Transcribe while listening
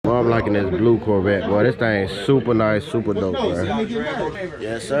liking this blue Corvette, boy. This thing is super nice, super dope, bro.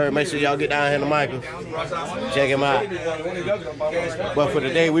 Yes, sir. Make sure y'all get down here to Micheals. Check him out. But for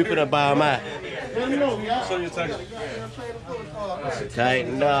today, we finna buy him out.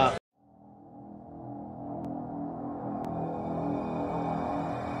 Tighten up.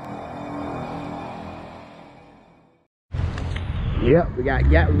 Yep, we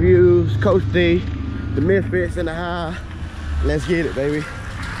got Yacht Views, Coach D, the Misfits in the house. Let's get it, baby.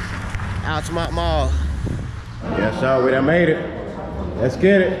 Altamont Mall. Yes, sir, we done made it. Let's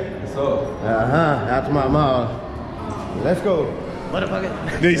get it. What's up? Altamont Mall. Let's go. Motherfucker.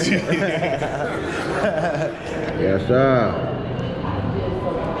 Yes, sir.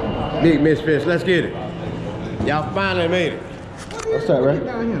 Big Misfits, let's get it. Y'all finally made it. What's up, bro?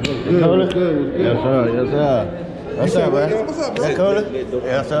 Good, good. Yes, sir, yes, sir. What's up, man? What's up, bro? That cooler?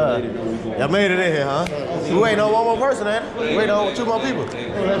 Yes, sir. Y'all made it in here, huh? We waiting on one more person, man. We waiting on 2 more people.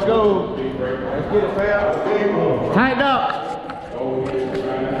 Let's go. Let's get it, fam. Tighten up.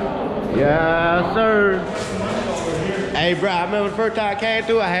 Yes, sir. Hey, bro, I remember the first time I came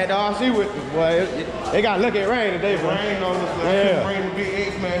through, I had the RC with me, boy. They got lucky at rain today, bro. Rain on us. Yeah. Rain to be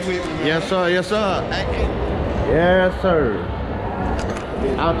X-Man with me. Yes, sir. Yes, sir. Yes, sir.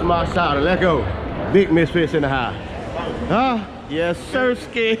 Out to my side. Let's go. Big Misfits in the house. Huh? Yes, sir,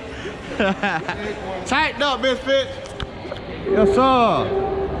 Ski. Tighten up, Misfits. Yes, sir.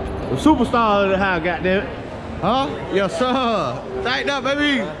 The superstar in the house, goddammit. Huh? Yes, sir. Tighten up,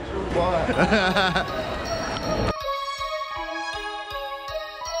 baby.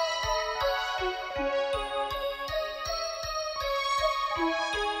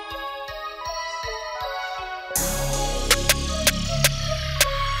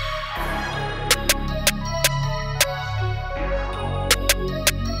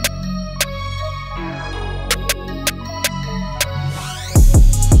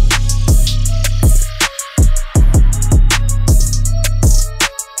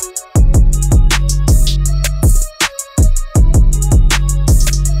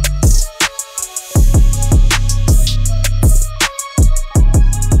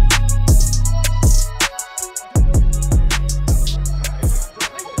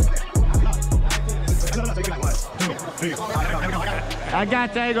 I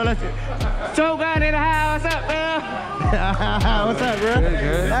got you, I ain't gonna let you. Showdown in the house, what's up, man? What's up, bro?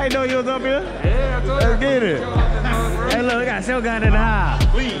 Good. I didn't know you was up here. Yeah, I told you. Let's get it. Hey, look, we got Showdown in the house.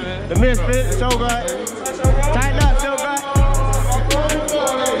 The Misfits, Showdown. Tighten up, Showdown.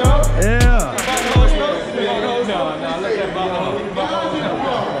 Yeah.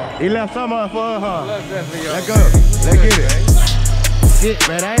 He left some of it for her, huh? Let's go. Let's get it. Shit,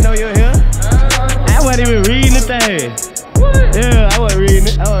 man, I didn't know you were here. I wasn't even reading the thing. What? Yeah, I wasn't reading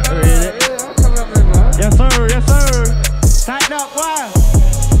it. I wasn't reading it. Yes, sir. Yes, sir. Tighten up, why?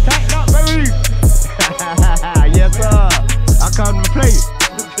 Tighten up, baby. Yes, sir. I come to play.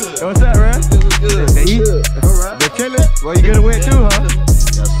 What's up, man? Good. Good. All right. They chilling? Well, you getting wet too, huh?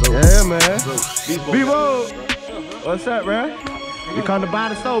 Yes, sir. Yeah, man. Bebo. What's up, man? We come to buy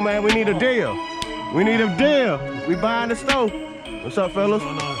the stove, man. We need a deal. We need a deal. We buying the stove. What's up, fellas?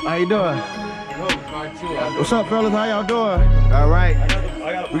 How you doing? What's up, fellas? How y'all doing? All right.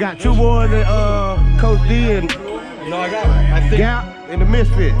 We got 2 boys and Coach D and Gap and the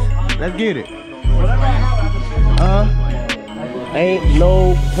Misfits. Let's get it. Ain't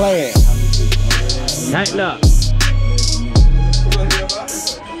no plan. Tighten up.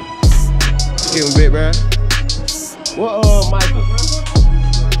 Give him a bit, man. What, Michael?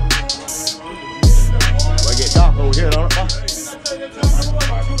 Might get dark over here, don't it?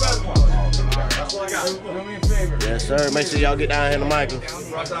 Yes, sir. Make sure y'all get down here to Micheals.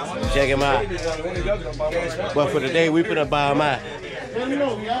 Check him out. But for today, we finna buy him out.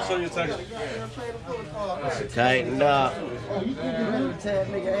 Tighten up.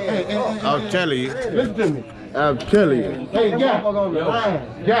 I'm telling you. Listen to me. I'm telling you. Hey, yeah.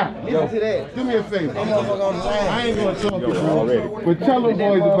 Listen to that. Do me a favor. I ain't gonna talk to you already. But tell them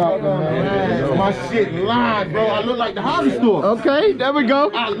boys about me, man. My shit live, bro. I look like the hobby store. Okay, there we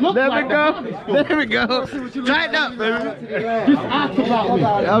go. I look there like we the go. hobby store. There we go. Tighten up, baby. Just ask about me.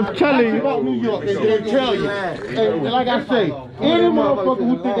 I'm telling Ask you. about New York, and they'll tell you. And like I say, any motherfucker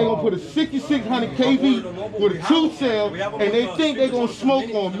who think they gonna put a 6600 kV with a 2 cell and they think they gonna smoke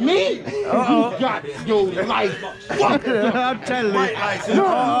on me, you got your life lights. Fuck it. I'm telling you. Bright lights.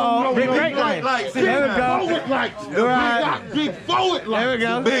 No, Big bright lights. Big There we go. forward lights. Right. Big forward lights. There we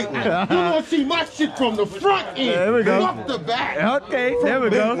go. Big. You want to see my shit from the front end. There we go. Up the back. Okay, there we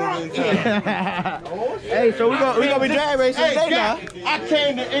go. Hey, so we gonna be drag racing today now. I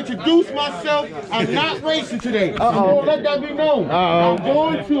came to introduce myself. I'm not racing today. Uh-oh. Let that be known. I'm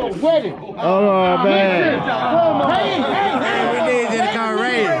going to a wedding. Oh man. Hey. We need this car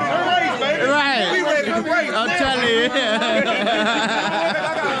race. Right. We ready to race. I'm telling you.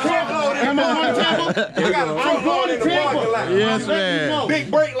 Am I on Tampa? I'm going to Tampa. Yes, man. Big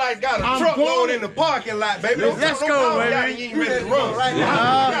brake lights got a truckload in the parking lot, baby. Let's go, baby. You ain't ready to run.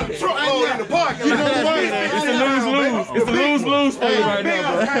 Got a truckload in the parking lot. It's a lose-lose. It's a lose-lose for you right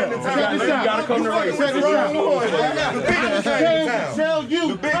now, bro. Check this out. Gotta come to race. Tell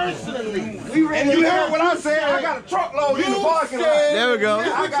you personally. And you heard what I said? I got a truckload in the parking lot. There we go.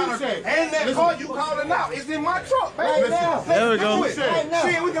 I got a, and that car you calling out is in my truck, baby. There we go.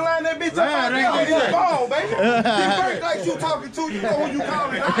 See, we can line that bitch up right there. It's ball, baby. The first like you talking to, you know who you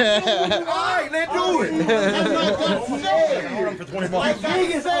calling out. All right, let's do it. Like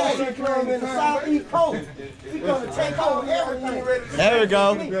Vegas said, in the Southeast Coast, we gonna take over everything. There we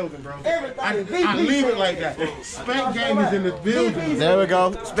go. Everything. I leave it like that. Spank game is in the building. There we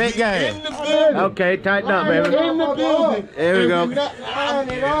go. Spit game. In the building. Okay, tighten up, baby. In the building. There we go.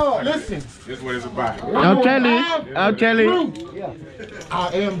 Listen. This is what it's about. I'm telling you. I'm telling you. I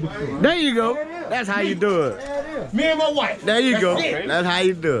am the truth. There you go. That's how you do it. Me and my wife. There you go. That's it. That's how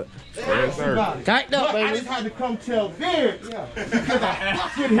you do it. Yes, sir. Tighten up, I baby. just had to come tell Beard because I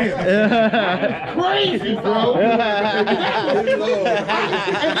fucked with him. Crazy, bro.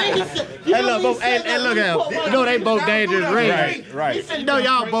 Hey, look, look at him. You know they both dangerous red. Right. You know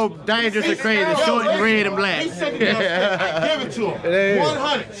y'all both dangerous and crazy, short and red and black. He said, give it to him.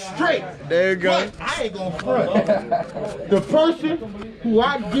 100 straight. There you go. But I ain't gonna front. The person who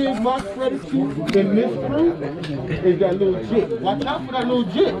I give my credit to in this crew is that little jit. Watch out for that little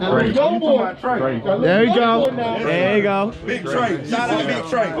jit. That little young boy. There you go. There you go. Big Trey. Shout out to Big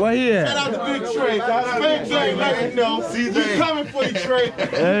Trey. What here? Shout out to Big Trey. Big Trey, let me know. We coming for you, Trey. There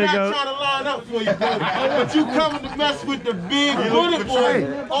We're you not go. trying to line up for you, brother. But you coming to mess with the big bullet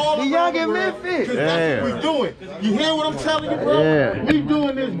boy. All the young and Misfits. That's what we doing. You hear what I'm telling you, bro? Yeah. We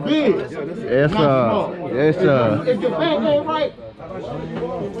doing this big. Yes, sir. Yes, sir. If your bank ain't right,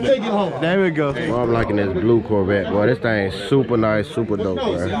 take it home. There we go. Well, I'm liking this blue Corvette, boy. This thing's super nice, super dope,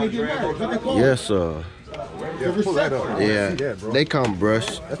 bro. Yes, sir. Yeah, they come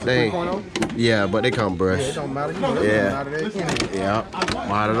brushed. Yeah, but they come brushed. Yeah,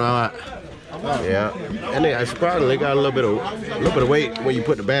 I don't know. Yeah, and they surprisingly got a little bit of weight when you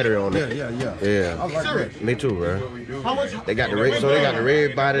put the battery on it. Yeah. I like that. Me too, bro. They got the red, so they got the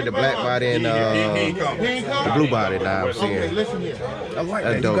red body, the black body, and the blue body. Now I'm seeing. I like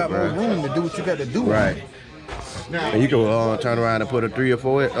That's that. dope, You got bro. more room to do what you got to do. Right. And you can turn around and put a 3 or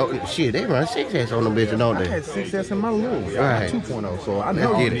 4. Oh shit, they run 6S on them bitches, don't I they? had 6S in my little Right. 2.0, so I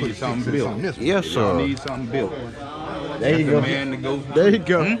know Get you it. put something built. Yes, sir. Need something built. There you go. Man to go. There you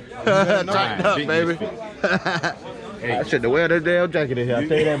go. Tighten up, baby. I should have wear this damn jacket in here. I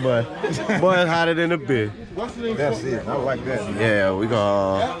tell you that, boy. Boy, it's hotter than a bitch. That's it. I like that. Yeah, we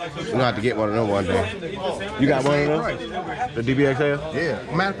gonna have to get one of them one day. You got one of them? The DBXL? Yeah.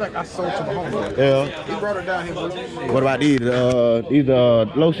 Matter of fact, I sold to my homeboy. Yeah. He brought it down here. What about these? These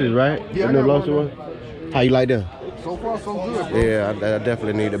Lotions, right? Yeah, The new I got one Lotion one? How you like them? So far, so good, bro. Yeah, I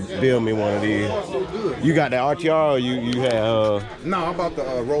definitely need to build me one of these. You got the RTR or you had No, I'm about to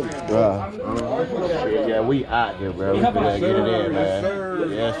roll it. yeah, we out here, bro. We finna get it in, man.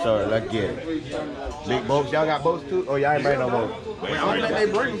 Yes, sir. Let's get it. Big boats. Y'all got boats too? Oh, y'all ain't bring no boats. I don't think they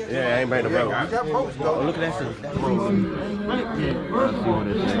bring them. Yeah, I ain't bring no boats. We got boats, though. Oh, look at that shit.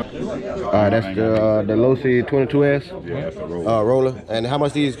 Alright, that's the Losi 22S. Yeah, that's a roll. Roller. And how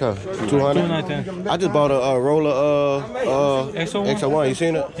much these come? 200? 210. I just bought a roller XO1? XO1. You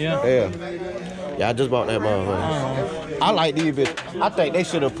seen it? Yeah. Yeah, I just bought that motherfucker. I like these bitches. I think they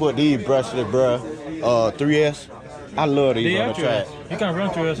should have put these brushless, bruh. 3S. I love these on the track. You can run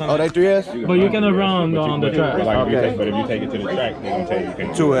through it. Oh, they 3S? But you cannot run on the track. Okay. But if you take it to the track, they're going to tell you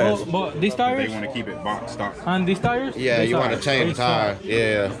can't. 2S. But these They tires want to keep it box stock. and these tires? Yeah, these you want to tires. change the These tire. tires.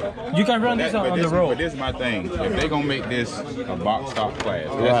 Yeah. You can run this But on the But road. this is my thing. If they're going to make this a box stock class,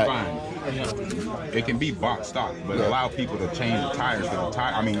 that's Right. fine. It can be box stock, but allow people to change the tires.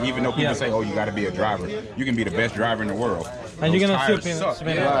 I mean, even though people say, "Oh, you got to be a driver," you can be the best driver in the world. And you're Those gonna tires spin suck. it.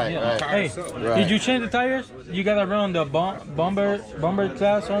 Right, Yeah. right. Hey, Right. did you change the tires? You gotta run the bomber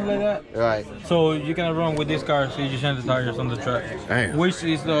class, something like that. Right. So you can run with this car, so you change the tires on the track. Damn. Which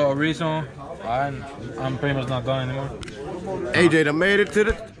is the reason I'm pretty much not going anymore. AJ done made it to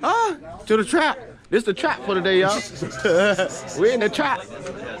the trap. This the trap for the day, y'all. We in the trap.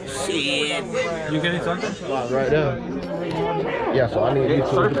 Shit. You getting something? Right there. Yeah, so I need these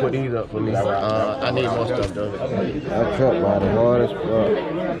two to put these up for me. I need more stuff though. That truck ride the hardest fuck.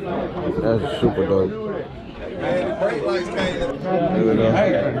 That's super dope. There we go. Hey,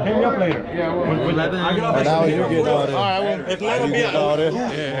 hit me up later. Now you get all this. If not, gonna be at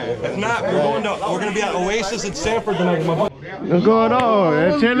If not, we're gonna be at Oasis in Sanford tonight. What's going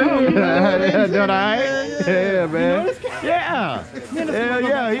on? Chilling? Doing all right? Yeah, man. Yeah.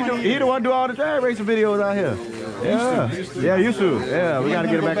 Yeah. He the one do all the drag racing videos out here. Yeah, used to. Yeah, we gotta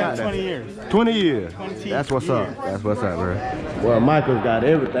get it back out there. 20 years. 20 years. That's what's up. That's what's up, bro. Well, Michael's got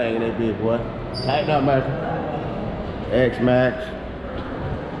everything in that big boy. Tighten up, Michael. xmaxx,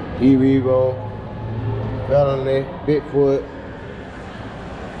 E-Revo, Felony, Bigfoot.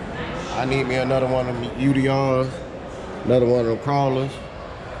 I need me another one of them UDRs, another one of them crawlers.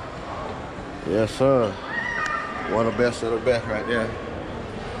 Yes, sir. One of the best of the best right there.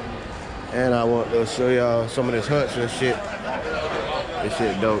 And I want to show y'all some of this Hudson shit. This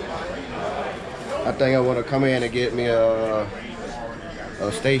shit dope. I think I want to come in and get me a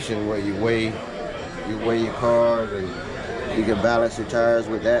station where you weigh your cars and you can balance your tires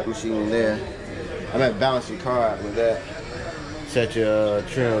with that machine there. I mean, balance your car out with that. Set your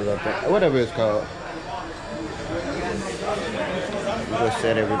trims up there, whatever it's called. You just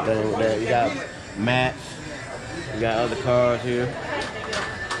set everything with that. You got mats. You got other cars here.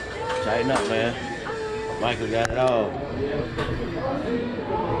 Tighten up, man. Michael got it all.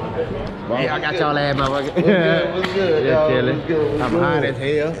 Hey, I got y'all ass, motherfucker. What's good? Just chilling. I'm hot as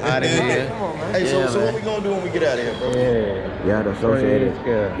hell. Hot as hell. Hey, so what we gonna do when we get out of here, bro? Yeah, the associated.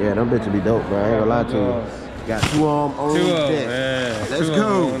 Yeah, them bitches be dope, bro. I ain't gonna lie to you. Got two on deck. Let's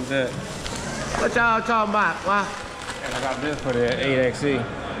go. What y'all talking about? Why? And I got this for the 8XE.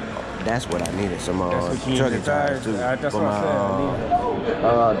 That's what I needed. Some trucking tires too. That's what I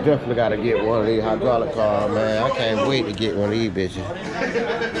said. Definitely gotta get one of these hydraulic cars, man. I can't wait to get one of these bitches.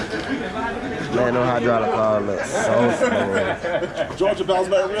 Man, no hydraulic car looks so smooth. Georgia bounce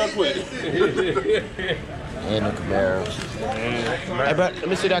back real quick. And the Camaros. Hey, bro, let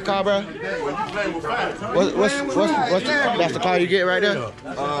me see that car, bro. What's that's the car you get right there?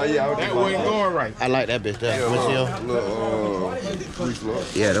 Yeah, that wasn't going right. I like that bitch there.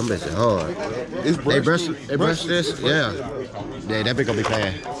 Yeah, them bitches hard. They brush this? Yeah. Yeah, that bitch gonna be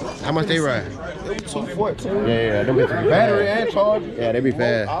fast. How much they ride? 214. Yeah, them bitches be Battery and charger. Yeah, they be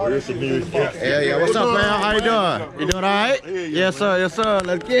fast. Yeah. What's up, man? How you doing? You doing all right? Yes, sir. Yes, sir.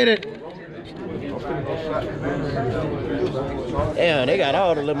 Let's get it. Yeah, they got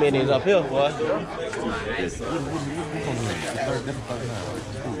all the little minis up here, boy.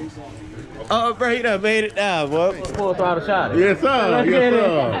 Oh, bro, he done made it down, boy. Full throttle shot. Yes, sir. Let's get it.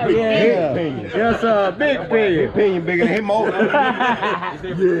 Yeah. Yes, sir. Big pinion. Pinion bigger than him over.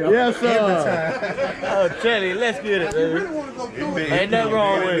 Yes, sir. Oh, Chelly, let's get it, baby. Ain't nothing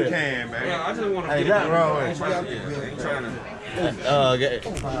wrong with it. Ain't nothing wrong with it.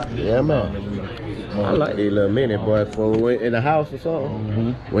 Yeah, man. I like these little mini boys for in the house or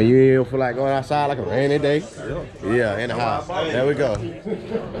something. When you don't feel like going outside like a rainy day. Yeah, in the house. There we go.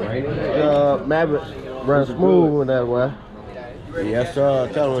 Mavericks run smooth with that way. Yes, sir.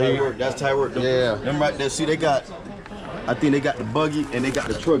 Tell them he. That's tight work. Yeah. Them right there. See, I think they got the buggy and they got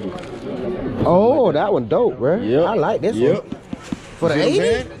the trucker. Oh, that one dope, bro. Yep. I like this one. For the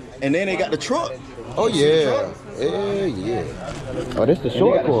 80? And then they got the truck. Oh, yeah. Yeah. Oh, this the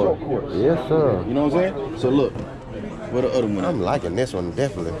short course. Yes, sir. You know what I'm saying? So look, where the other one? I'm liking this one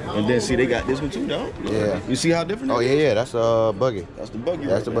definitely. And then see, they got this one too, though. Yeah. You see how different? Oh yeah. That's a buggy. That's the buggy.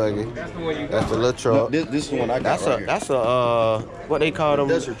 That's the buggy. That's the little truck. No, this is the one I got. That's a what they call them?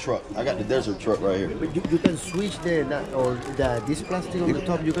 Desert truck. I got the desert truck right here. But you can switch this plastic on the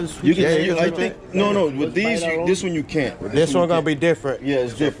top. You can switch. You can. I think no. With these, this one you can't. This one gonna be different. Yeah,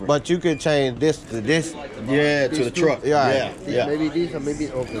 it's different. But you can change this to this. Yeah, to the truck. Yeah. Maybe this or maybe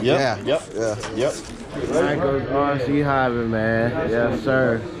okay. Yep. Yep. Michael's RC Hobby, man. Yes,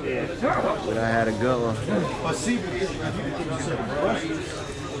 sir. But I had a good one.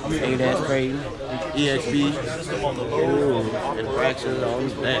 Hey, that's crazy. EXB. Ooh, and Traxxas on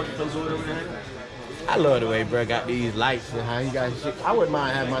his back. I love the way bro got these lights and how he got shit. I wouldn't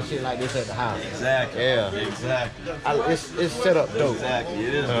mind having my shit like this at the house. Exactly. Yeah. Exactly. It's set up dope. Exactly.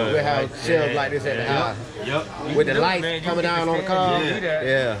 It is. We have shelves like this at the house. Yep. With the lights coming down on the car.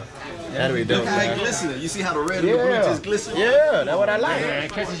 Yeah. That'd be dope. Look how it glistening. You see how the red and the blue just glisten? Yeah, that's what I like. Yeah,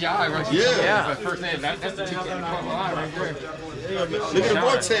 it catches your eye right there. Yeah. That's the first thing. That's the ticket to caught my eye right there. Look at the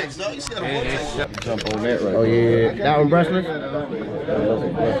vortex, dog. You see how the vortex? Jump on that right. Oh yeah, that one brushless.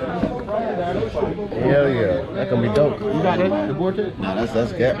 Hell yeah, that gonna be dope. You got that? The vortex? Nah,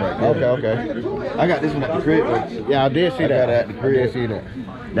 that's Cat right there. Okay. I got this one at the crib. Yeah, I did see that. got it at the crib. I did see that.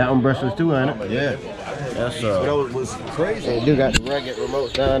 That one brushless too, ain't it? Yeah. That's That was crazy. They do got the rugged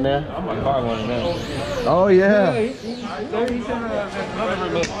remotes down there. I'm gonna buy one of them. Oh yeah.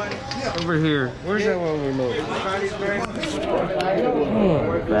 Over here. Where's that one remote?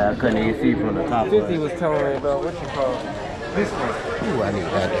 I couldn't even see from the top. 50 was telling me about what you call it. This one. Ooh, I need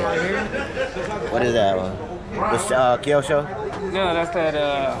that. What is that one? The Kill Show? No, that's that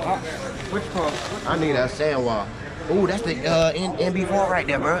which call? I need that sandwall. Ooh, that's the NB4 right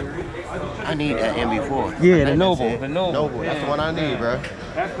there, bro. I need that NB4. Yeah, the Noble. The Noble. That's the one I need, bro.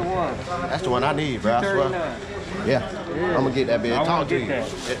 That's the one. That's the one I need, bro. I swear. 39. Yeah. I'm gonna get that bitch. I Talk wanna to get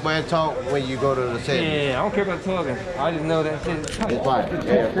you. that. Man, talk when you go to the set. Yeah, I don't care about talking. I just know that shit. It's fine.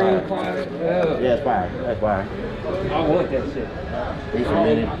 Yeah, it's Screen fine. quiet. Yeah, it's fine. That's fine. I want that shit. Need some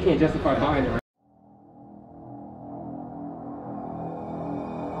minute. I can't justify buying it right